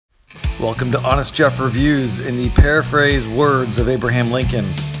Welcome to Honest Jeff Reviews. In the paraphrased words of Abraham Lincoln,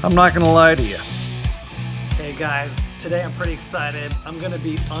 I'm not going to lie to you. Hey guys, today I'm pretty excited. I'm going to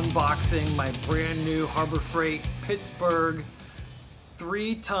be unboxing my brand new Harbor Freight Pittsburgh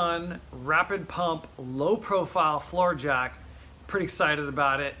 3-ton rapid pump low profile floor jack. Pretty excited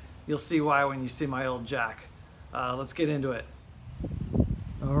about it. You'll see why when you see my old jack. Let's get into it.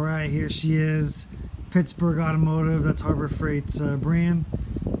 All right, here she is. Pittsburgh Automotive, that's Harbor Freight's brand.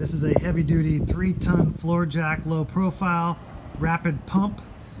 This is a heavy-duty 3-ton floor jack, low profile, rapid pump.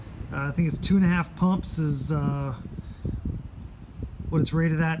 I think it's 2.5 pumps is what it's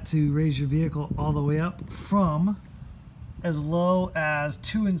rated at to raise your vehicle all the way up from as low as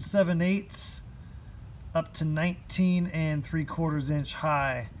 2 7/8 up to 19 3/4 inch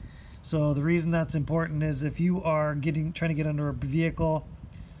high. So the reason that's important is if you are trying to get under a vehicle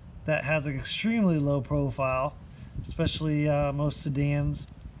that has an extremely low profile, especially most sedans,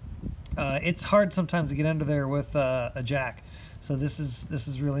 it's hard sometimes to get under there with a jack. So this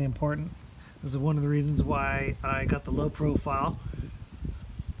is really important. This is one of the reasons why I got the low profile.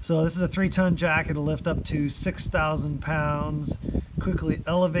 So this is a 3-ton jack. It'll lift up to 6,000 pounds. Quickly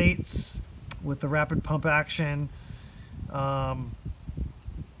elevates with the rapid pump action. Yeah,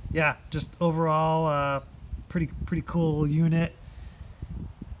 just overall pretty cool unit.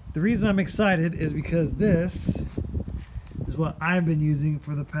 The reason I'm excited is because this is what I've been using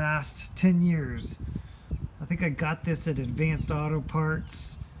for the past 10 years. I think I got this at Advanced Auto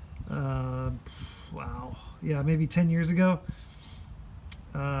Parts, wow, yeah, maybe 10 years ago.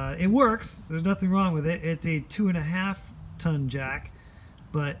 It works, there's nothing wrong with it. It's a 2.5-ton jack,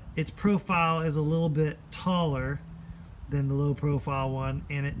 but its profile is a little bit taller than the low profile one,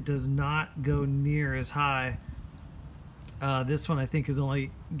 and it does not go near as high. This one I think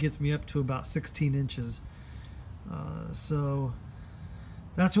gets me up to about 16 inches. So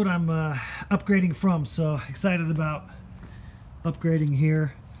that's what I'm upgrading from. So excited about upgrading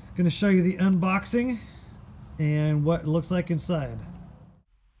here. Going to show you the unboxing and what it looks like inside.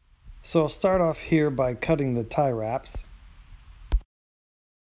 So I'll start off here by cutting the tie wraps.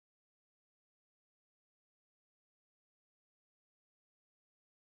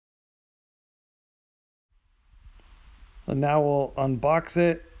 And now we'll unbox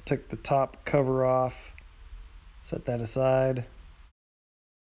it, take the top cover off, set that aside.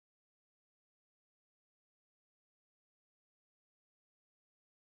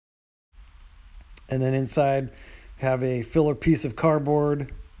 And then inside have a filler piece of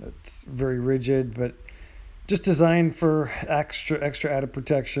cardboard that's very rigid, but just designed for extra added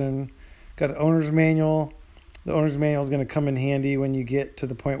protection. Got an owner's manual. The owner's manual is going to come in handy when you get to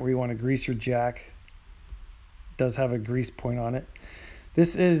the point where you want to grease your jack. It does have a grease point on it.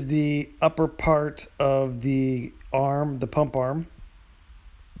 This is the upper part of the arm, the pump arm.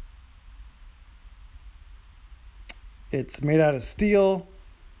 It's made out of steel.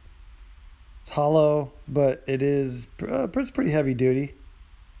 It's hollow, but it's pretty heavy duty.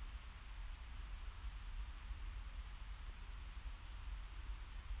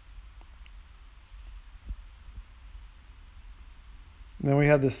 Then we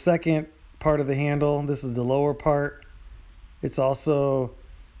have the second part of the handle. This is the lower part. It's also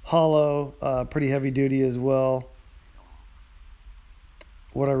hollow, pretty heavy duty as well.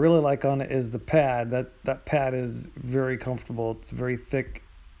 What I really like on it is the pad. That pad is very comfortable. It's very thick,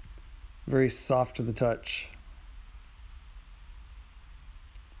 very soft to the touch.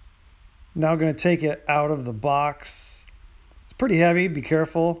 Now I'm going to take it out of the box. It's pretty heavy. Be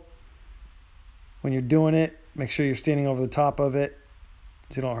careful when you're doing it. Make sure you're standing over the top of it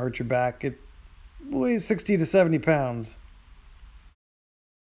so you don't hurt your back. It weighs 60 to 70 pounds.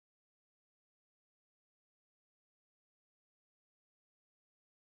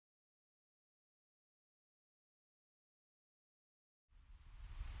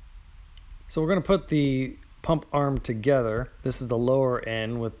 So we're going to put the pump arm together. This is the lower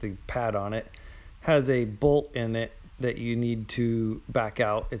end with the pad on it. Has a bolt in it that you need to back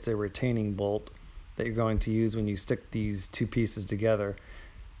out. It's a retaining bolt that you're going to use when you stick these two pieces together.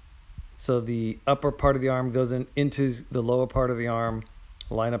 So the upper part of the arm goes into the lower part of the arm.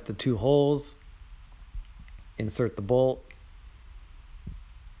 Line up the two holes. Insert the bolt.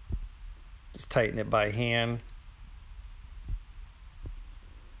 Just tighten it by hand.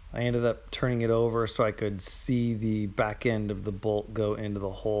 I ended up turning it over so I could see the back end of the bolt go into the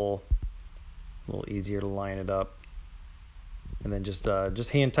hole. A little easier to line it up. And then just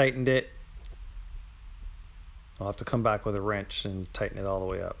hand tightened it. I'll have to come back with a wrench and tighten it all the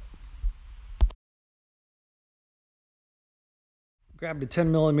way up. Grabbed a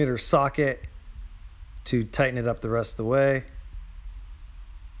 10mm socket to tighten it up the rest of the way.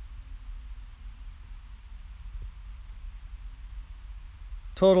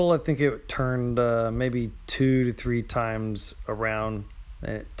 Total, I think it turned maybe 2 to 3 times around,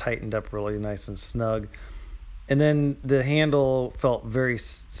 and it tightened up really nice and snug. And then the handle felt very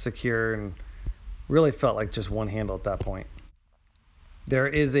secure and really felt like just one handle at that point. There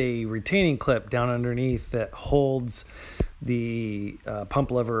is a retaining clip down underneath that holds the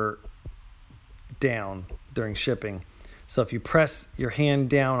pump lever down during shipping. So if you press your hand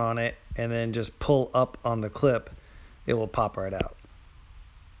down on it and then just pull up on the clip, it will pop right out.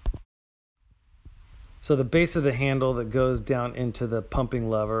 So the base of the handle that goes down into the pumping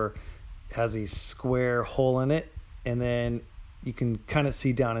lever has a square hole in it, and then you can kind of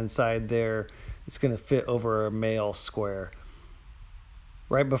see down inside there, it's going to fit over a male square.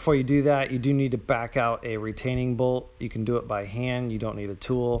 Right before you do that, you do need to back out a retaining bolt. You can do it by hand, you don't need a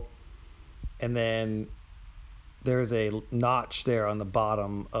tool. And then there's a notch there on the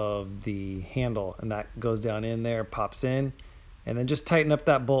bottom of the handle, and that goes down in there, pops in, and then just tighten up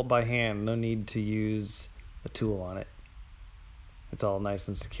that bolt by hand. No need to use a tool on it. It's all nice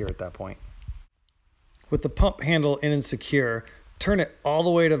and secure at that point. With the pump handle in and secure, turn it all the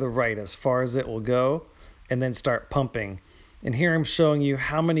way to the right as far as it will go, and then start pumping. And here I'm showing you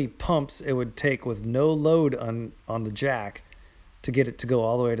how many pumps it would take with no load on the jack to get it to go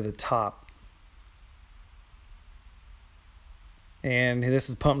all the way to the top. And this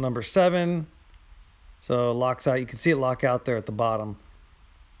is pump number 7. So it locks out. You can see it lock out there at the bottom.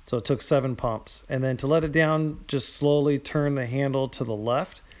 So it took 7 pumps. And then to let it down, just slowly turn the handle to the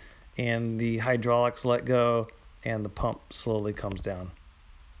left, and the hydraulics let go, and the pump slowly comes down.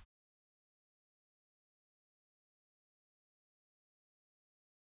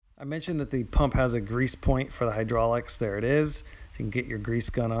 I mentioned that the pump has a grease point for the hydraulics. There it is. You can get your grease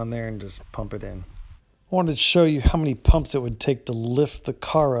gun on there and just pump it in. I wanted to show you how many pumps it would take to lift the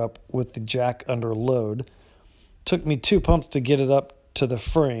car up with the jack under load. Took me 2 pumps to get it up to the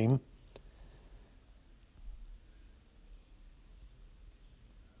frame.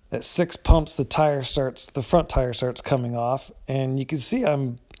 At 6 pumps, the front tire starts coming off, and you can see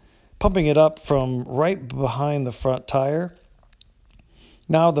I'm pumping it up from right behind the front tire.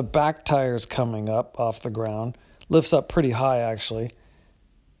 Now the back tire is coming up off the ground. Lifts up pretty high, actually,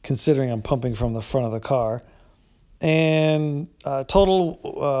 considering I'm pumping from the front of the car. And total,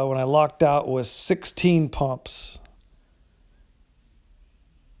 when I locked out, was 16 pumps.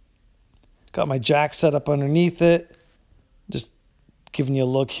 Got my jack set up underneath it. Just giving you a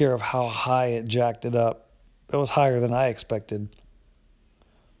look here of how high it jacked it up. It was higher than I expected.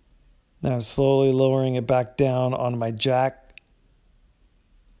 Then I'm slowly lowering it back down on my jack.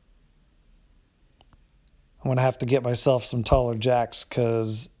 I'm going to have to get myself some taller jacks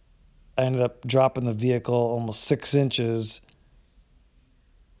because I ended up dropping the vehicle almost 6 inches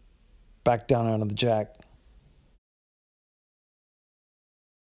back down onto the jack.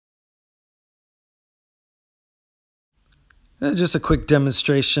 Just a quick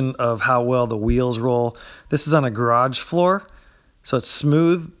demonstration of how well the wheels roll. This is on a garage floor, so it's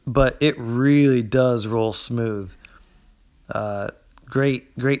smooth, but it really does roll smooth.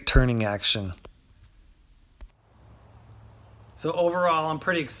 Great turning action. So overall, I'm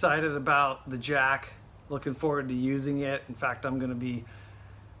pretty excited about the jack. Looking forward to using it. In fact, I'm going to be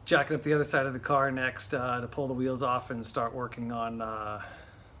jacking up the other side of the car next to pull the wheels off and start working on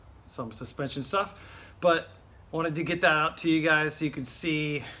some suspension stuff. But wanted to get that out to you guys so you can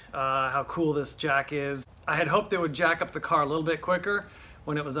see how cool this jack is. I had hoped it would jack up the car a little bit quicker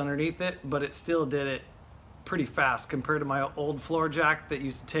when it was underneath it, but it still did it pretty fast compared to my old floor jack that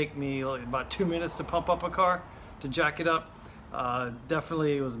used to take me about 2 minutes to pump up a car to jack it up.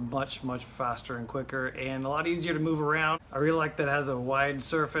 Definitely it was much faster and quicker and a lot easier to move around. I really like that it has a wide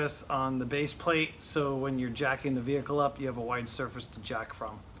surface on the base plate, so when you're jacking the vehicle up, you have a wide surface to jack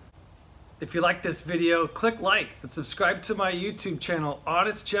from. If you like this video, click like and subscribe to my YouTube channel,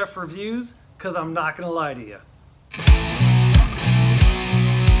 Honest Jeff Reviews, because I'm not going to lie to you.